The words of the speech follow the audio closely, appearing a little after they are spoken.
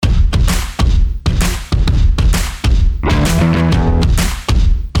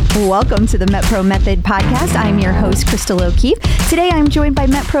Welcome to the MetPro Method podcast. I'm your host, Crystal O'Keefe. Today, I'm joined by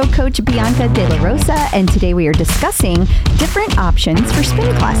MetPro coach Bianca De La Rosa, and today we are discussing different options for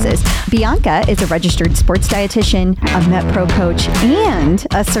spin classes. Bianca is a registered sports dietitian, a MetPro coach, and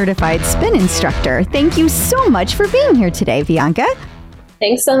a certified spin instructor. Thank you so much for being here today, Bianca.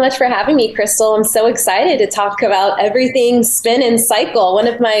 Thanks so much for having me, Crystal. I'm so excited to talk about everything spin and cycle, one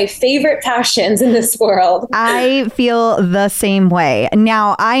of my favorite passions in this world. I feel the same way.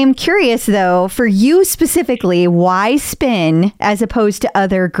 Now, I am curious, though, for you specifically, why spin as opposed to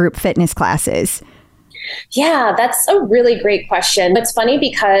other group fitness classes? Yeah, that's a really great question. It's funny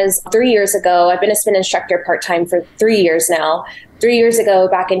because 3 years ago, I've been a spin instructor part-time for 3 years now. 3 years ago,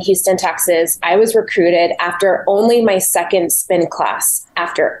 back in Houston, Texas, I was recruited after only my second spin class,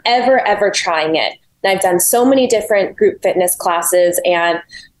 after ever trying it. And I've done so many different group fitness classes, and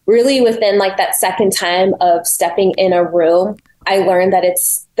really within like that second time of stepping in a room, I learned that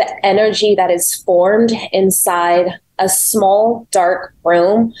it's the energy that is formed inside a small, dark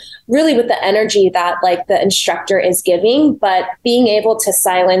room, really with the energy that like the instructor is giving, but being able to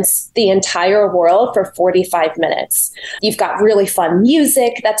silence the entire world for 45 minutes. You've got really fun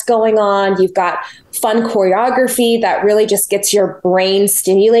music that's going on. You've got fun choreography that really just gets your brain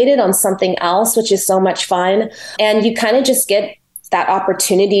stimulated on something else, which is so much fun. And you kind of just get that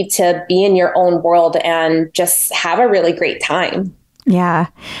opportunity to be in your own world and just have a really great time. Yeah,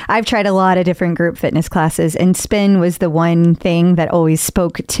 I've tried a lot of different group fitness classes, and spin was the one thing that always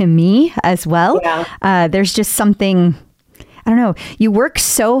spoke to me as well. Yeah. There's just something, I don't know, you work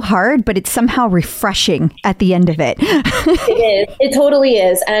so hard, but it's somehow refreshing at the end of it. It is. It totally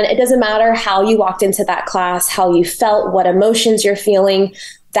is. And it doesn't matter how you walked into that class, how you felt, what emotions you're feeling.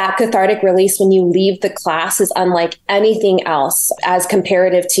 That cathartic release when you leave the class is unlike anything else as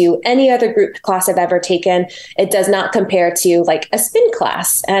comparative to any other group class I've ever taken. It does not compare to like a spin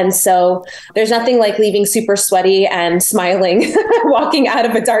class. And so there's nothing like leaving super sweaty and smiling, walking out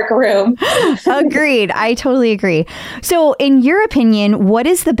of a dark room. Agreed. I totally agree. So in your opinion, what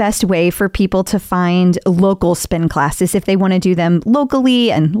is the best way for people to find local spin classes if they want to do them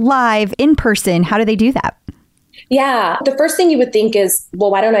locally and live in person? How do they do that? Yeah. The first thing you would think is,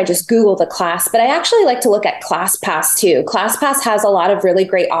 well, why don't I just Google the class? But I actually like to look at ClassPass too. ClassPass has a lot of really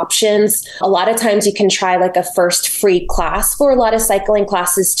great options. A lot of times you can try like a first free class for a lot of cycling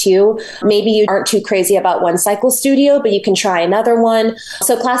classes too. Maybe you aren't too crazy about one cycle studio, but you can try another one.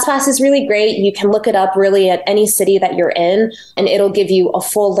 So ClassPass is really great. You can look it up really at any city that you're in, and it'll give you a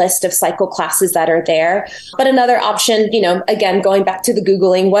full list of cycle classes that are there. But another option, again, going back to the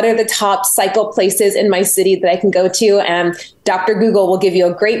Googling, what are the top cycle places in my city that I can go to, and Dr. Google will give you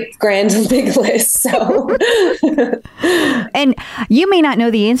a great grand big list. So, and you may not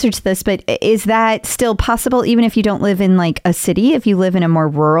know the answer to this, but is that still possible even if you don't live in like a city? If you live in a more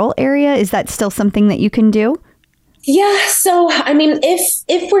rural area, is that still something that you can do? Yeah. So, I mean,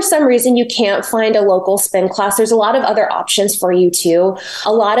 if for some reason you can't find a local spin class, there's a lot of other options for you too.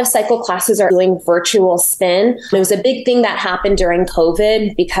 A lot of cycle classes are doing virtual spin. It was a big thing that happened during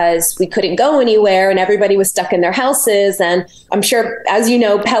COVID because we couldn't go anywhere and everybody was stuck in their houses. And I'm sure, as you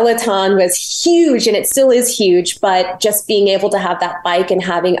know, Peloton was huge and it still is huge, but just being able to have that bike and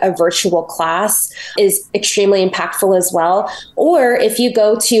having a virtual class is extremely impactful as well. Or if you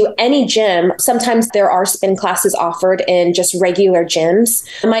go to any gym, sometimes there are spin classes offered in just regular gyms.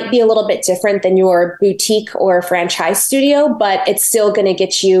 It might be a little bit different than your boutique or franchise studio, but it's still going to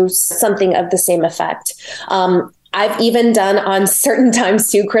get you something of the same effect. I've even done on certain times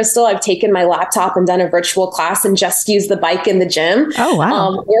too, Crystal, I've taken my laptop and done a virtual class and just used the bike in the gym. Oh,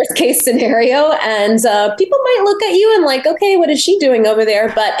 wow. Worst case scenario. And people might look at you and like, okay, what is she doing over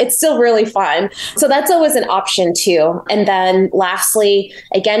there? But it's still really fun. So that's always an option too. And then lastly,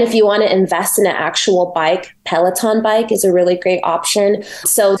 again, if you want to invest in an actual bike, Peloton bike is a really great option.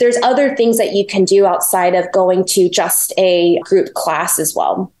 So there's other things that you can do outside of going to just a group class as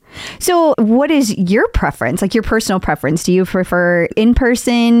well. So what is your preference, like your personal preference? Do you prefer in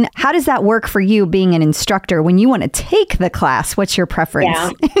person? How does that work for you being an instructor when you want to take the class? What's your preference?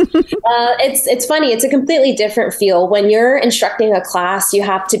 Yeah. It's funny. It's a completely different feel. When you're instructing a class, you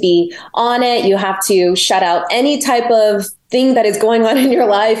have to be on it. You have to shut out any type of thing that is going on in your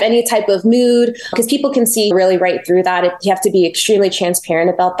life, any type of mood, because people can see really right through that. You have to be extremely transparent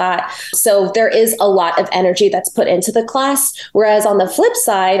about that. So there is a lot of energy that's put into the class. Whereas on the flip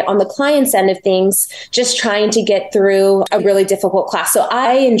side, on the client's end of things, just trying to get through a really difficult class. So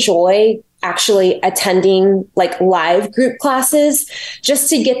I enjoy actually attending like live group classes just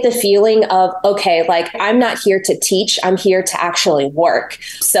to get the feeling of, okay, like I'm not here to teach, I'm here to actually work.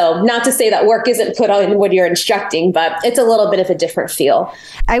 So not to say that work isn't put on when you're instructing, but it's a little bit of a different feel.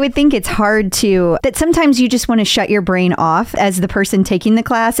 I would think it's hard that sometimes you just want to shut your brain off as the person taking the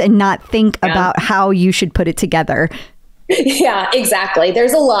class and not think about how you should put it together. Yeah, exactly.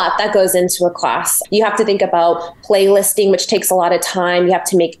 There's a lot that goes into a class. You have to think about playlisting, which takes a lot of time. You have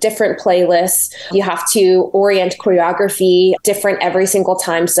to make different playlists. You have to orient choreography different every single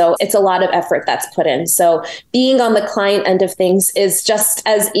time. So it's a lot of effort that's put in. So being on the client end of things is just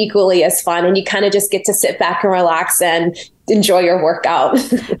as equally as fun. And you kind of just get to sit back and relax and enjoy your workout.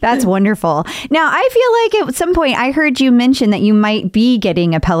 That's wonderful. Now, I feel like at some point I heard you mention that you might be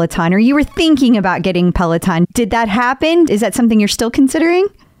getting a Peloton, or you were thinking about getting Peloton. Did that happen? Is that something you're still considering?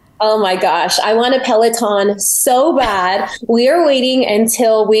 Oh my gosh, I want a Peloton so bad. We are waiting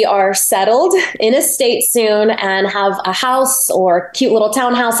until we are settled in a state soon and have a house or cute little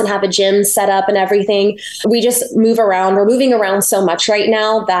townhouse and have a gym set up and everything. We just move around. We're moving around so much right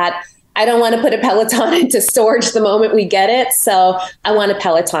now that I don't want to put a Peloton into storage the moment we get it. So I want a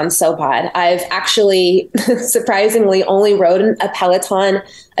Peloton so bad. I've actually surprisingly only rode a Peloton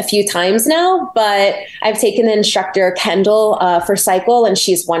a few times now, but I've taken the instructor Kendall for cycle, and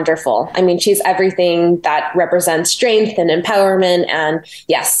she's wonderful. I mean, she's everything that represents strength and empowerment. And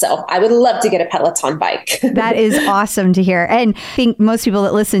yes, so I would love to get a Peloton bike. That is awesome to hear. And I think most people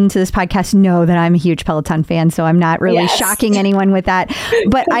that listen to this podcast know that I'm a huge Peloton fan, so I'm not really shocking anyone with that.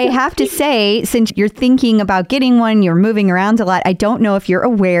 But I have to say, since you're thinking about getting one, you're moving around a lot, I don't know if you're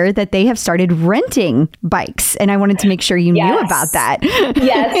aware that they have started renting bikes. And I wanted to make sure you knew about that.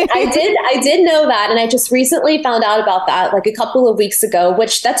 Yes, I did know that. And I just recently found out about that like a couple of weeks ago,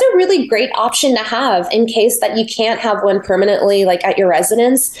 which that's a really great option to have in case that you can't have one permanently like at your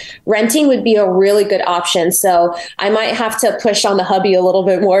residence. Renting would be a really good option. So I might have to push on the hubby a little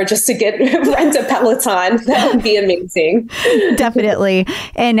bit more just to rent a Peloton. That would be amazing. Definitely.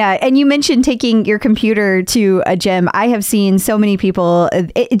 And you mentioned taking your computer to a gym. I have seen so many people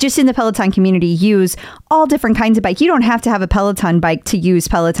just in the Peloton community use all different kinds of bike. You don't have to have a Peloton bike to use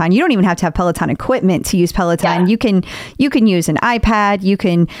Peloton. You don't even have to have Peloton equipment to use Peloton. Yeah. You can use an iPad. You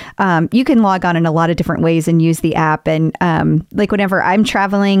can log on in a lot of different ways and use the app. And like whenever I'm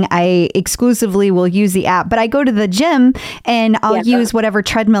traveling, I exclusively will use the app. But I go to the gym and I'll use whatever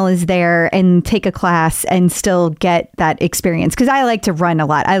treadmill is there and take a class and still get that experience, because I like to run a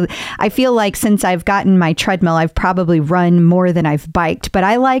lot. I feel like since I've gotten my treadmill, I've probably run more than I've biked, but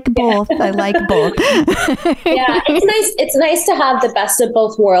I like both. I like both. Yeah, it's nice. It's nice to have the best of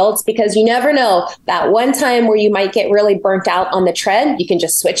both worlds, because you never know that one time where you might get really burnt out on the tread, you can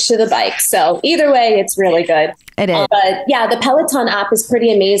just switch to the bike. So either way, it's really good. It is. But yeah, the Peloton app is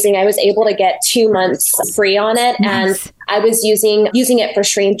pretty amazing. I was able to get 2 months free on it. Nice. And I was using it for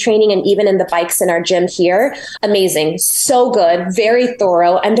strength training and even in the bikes in our gym here. Amazing. So good. Very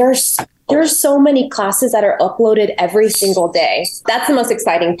thorough. And there's so many classes that are uploaded every single day. That's the most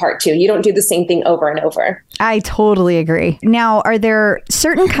exciting part too. You don't do the same thing over and over. I totally agree. Now, are there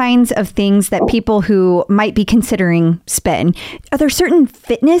certain kinds of things that people who might be considering spin, are there certain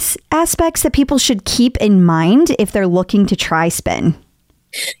fitness aspects that people should keep in mind if they're looking to try spin?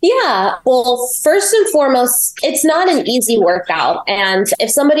 Yeah. Well, first and foremost, it's not an easy workout. And if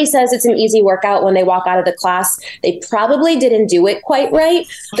somebody says it's an easy workout when they walk out of the class, they probably didn't do it quite right.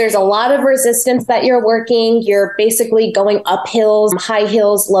 There's a lot of resistance that you're working. You're basically going up hills, high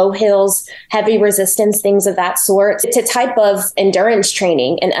hills, low hills, heavy resistance, things of that sort. It's a type of endurance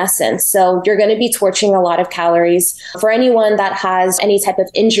training in essence. So you're going to be torching a lot of calories. For anyone that has any type of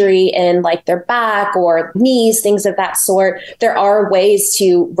injury in like their back or knees, things of that sort, there are ways to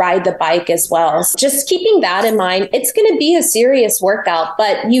ride the bike as well. So just keeping that in mind, it's going to be a serious workout,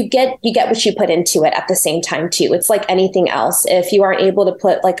 but you get what you put into it at the same time too. It's like anything else. If you aren't able to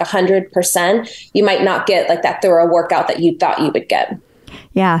put like 100%, you might not get like that thorough workout that you thought you would get.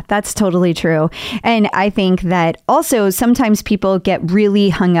 Yeah, that's totally true. And I think that also sometimes people get really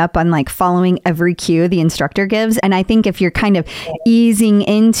hung up on like following every cue the instructor gives. And I think if you're kind of easing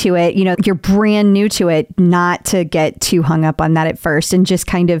into it, you know, you're brand new to it, not to get too hung up on that at first, and just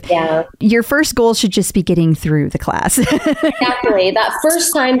kind of your first goal should just be getting through the class. Exactly. That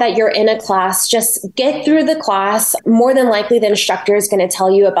first time that you're in a class, just get through the class. More than likely, the instructor is going to tell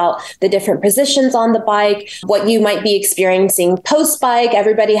you about the different positions on the bike, what you might be experiencing post-bike.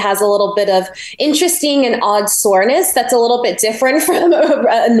 Everybody has a little bit of interesting and odd soreness that's a little bit different from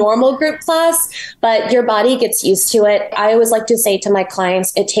a normal group class, but your body gets used to it. I always like to say to my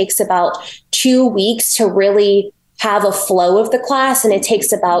clients, it takes about 2 weeks to really have a flow of the class, and it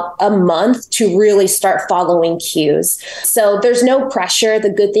takes about a month to really start following cues. So there's no pressure. The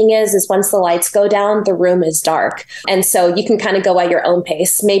good thing is once the lights go down, the room is dark. And so you can kind of go at your own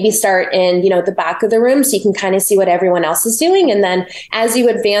pace. Maybe start in, the back of the room so you can kind of see what everyone else is doing. And then as you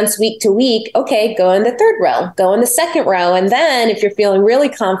advance week to week, okay, go in the third row, go in the second row. And then if you're feeling really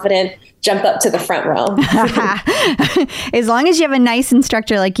confident, jump up to the front row. As long as you have a nice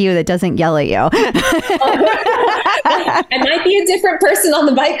instructor like you that doesn't yell at you. I might be a different person on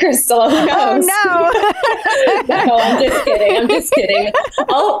the bike, Crystal. Who knows? Oh, no. No, I'm just kidding.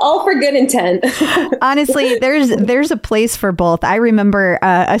 All for good intent. Honestly, there's a place for both. I remember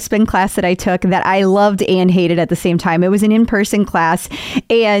a spin class that I took that I loved and hated at the same time. It was an in-person class,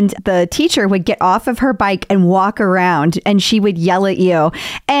 and the teacher would get off of her bike and walk around, and she would yell at you.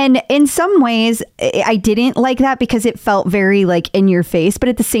 And in some ways, I didn't like that because it felt very like in your face. But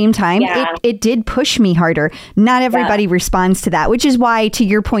at the same time, it did push me harder. Not everybody responds to that, which is why, to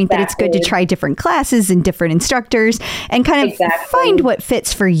your point, that it's good to try different classes and different instructors and kind of find what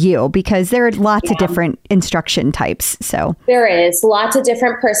fits for you, because there are lots of different instruction types. So there is lots of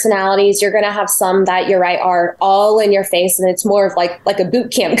different personalities. You're going to have some that, you're right, are all in your face, and it's more of like a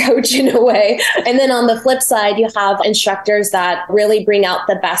boot camp coach in a way. And then on the flip side, you have instructors that really bring out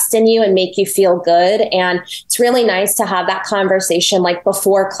the best in you and make you feel good. And it's really nice to have that conversation like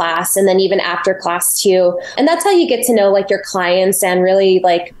before class and then even after class too. And that's how you get to know like your clients and really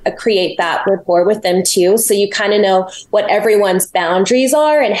like create that rapport with them too. So you kind of know what everyone's boundaries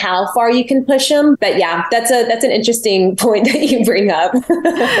are and how far you can push them. But yeah, that's an interesting point that you bring up.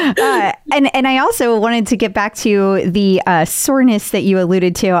 And I also wanted to get back to the soreness that you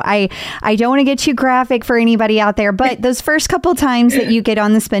alluded to. I don't want to get too graphic for anybody out there, but those first couple times that you get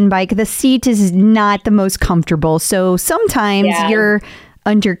on the spin bike, the seat is not the most comfortable. So sometimes your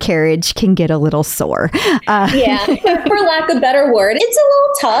undercarriage can get a little sore. For lack of a better word,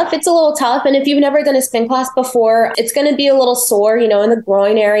 it's a little tough. And if you've never done a spin class before, it's going to be a little sore, in the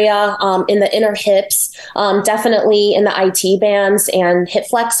groin area, in the inner hips, definitely in the IT bands and hip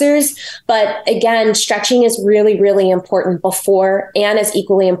flexors. But again, stretching is really, really important before and is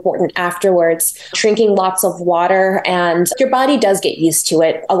equally important afterwards. Drinking lots of water, and your body does get used to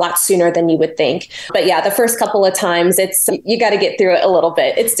it a lot sooner than you would think. But yeah, the first couple of times, you got to get through it a little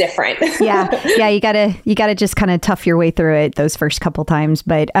bit. It's different. Yeah. You gotta just kind of tough your way through it those first couple times.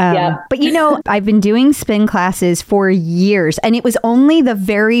 But I've been doing spin classes for years, and it was only the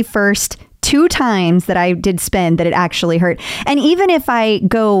very first 2 times that I did spin that it actually hurt. And even if I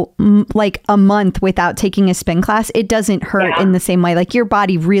go like a month without taking a spin class, it doesn't hurt in the same way. Like your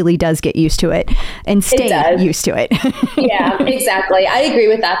body really does get used to it and stay used to it. Yeah, exactly. I agree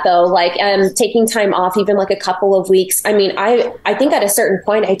with that though. Like taking time off, even like a couple of weeks. I mean, I think at a certain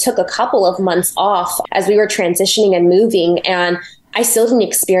point I took a couple of months off as we were transitioning and moving, and I still didn't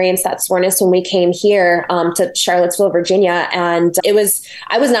experience that soreness when we came here to Charlottesville, Virginia. And I was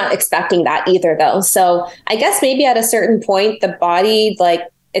not expecting that either though. So I guess maybe at a certain point, the body,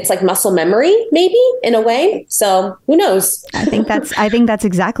 it's like muscle memory, maybe in a way. So who knows? I think that's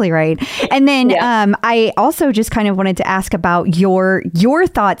exactly right. And then I also just kind of wanted to ask about your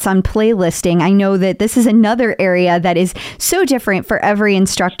thoughts on playlisting. I know that this is another area that is so different for every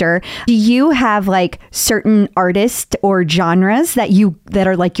instructor. Do you have like certain artists or genres that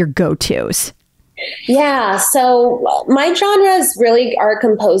are like your go-tos? Yeah. So my genres really are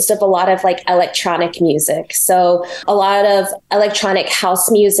composed of a lot of like electronic music. So a lot of electronic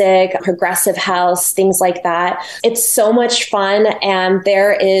house music, progressive house, things like that. It's so much fun. And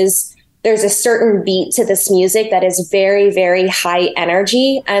there's a certain beat to this music that is very, very high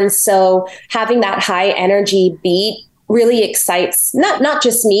energy. And so having that high energy beat really excites not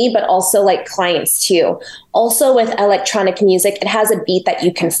just me, but also like clients too. Also with electronic music, it has a beat that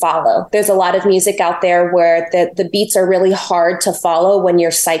you can follow. There's a lot of music out there where the beats are really hard to follow when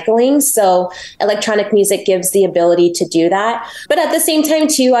you're cycling. So electronic music gives the ability to do that. But at the same time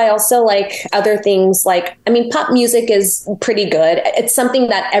too, I also like other things pop music is pretty good. It's something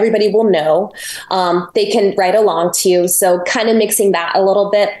that everybody will know. They can write along to. So kind of mixing that a little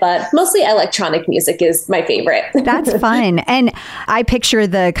bit, but mostly electronic music is my favorite. That's fun. And I picture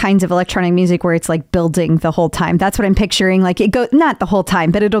the kinds of electronic music where it's like building the whole time. That's what I'm picturing. Like it go not the whole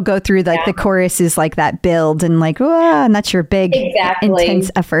time, but it'll go through like the chorus is like that build and like, and that's your big intense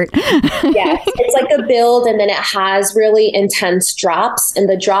effort. Yes. It's like a build, and then it has really intense drops, and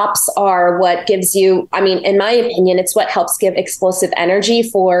the drops are what gives you, in my opinion, it's what helps give explosive energy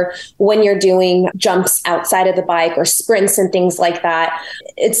for when you're doing jumps outside of the bike or sprints and things like that.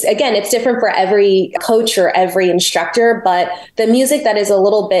 It's different for every coach or every instructor, but the music that is a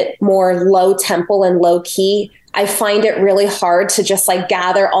little bit more low tempo and low key, I find it really hard to just like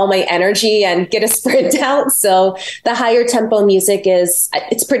gather all my energy and get a sprint out. So the higher tempo music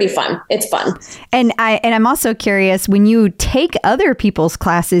it's pretty fun. It's fun. And I'm also curious, when you take other people's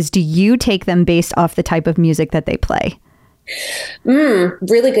classes, do you take them based off the type of music that they play?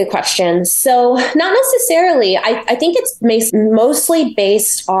 Really good question. So not necessarily. I think it's mostly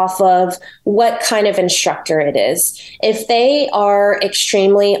based off of what kind of instructor it is. If they are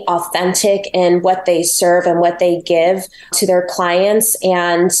extremely authentic in what they serve and what they give to their clients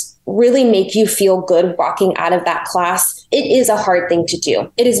and really make you feel good walking out of that class, it is a hard thing to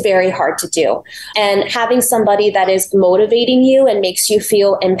do. It is very hard to do. And having somebody that is motivating you and makes you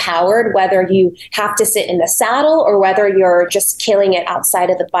feel empowered, whether you have to sit in the saddle or whether you're just killing it outside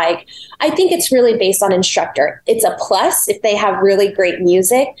of the bike, I think it's really based on instructor. It's a plus if they have really great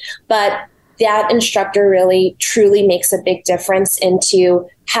music, but that instructor really truly makes a big difference into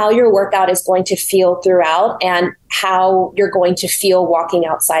how your workout is going to feel throughout and how you're going to feel walking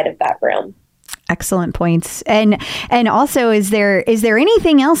outside of that room. Excellent points. And also, is there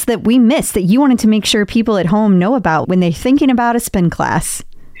anything else that we missed that you wanted to make sure people at home know about when they're thinking about a spin class?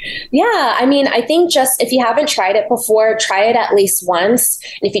 Yeah, I mean, I think just if you haven't tried it before, try it at least once.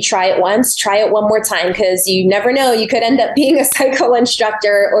 And if you try it once, try it one more time, because you never know, you could end up being a cycle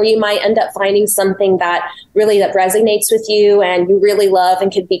instructor, or you might end up finding something that resonates with you and you really love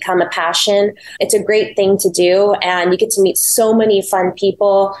and could become a passion. It's a great thing to do, and you get to meet so many fun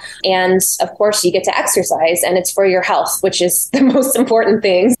people. And of course, you get to exercise, and it's for your health, which is the most important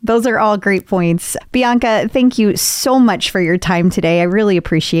thing. Those are all great points. Bianca, thank you so much for your time today. I really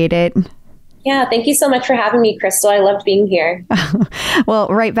appreciate it. Yeah, thank you so much for having me, Crystal. I loved being here. Well,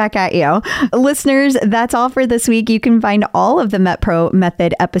 right back at you. Listeners, that's all for this week. You can find all of the MetPro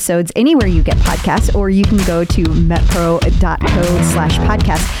Method episodes anywhere you get podcasts, or you can go to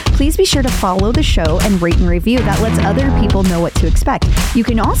metpro.co/podcast. Please be sure to follow the show and rate and review. That lets other people know what to expect. You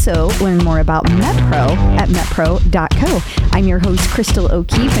can also learn more about MetPro at metpro.co. I'm your host, Crystal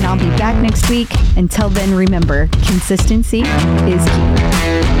O'Keefe, and I'll be back next week. Until then, remember, consistency is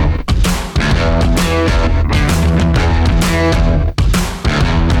key.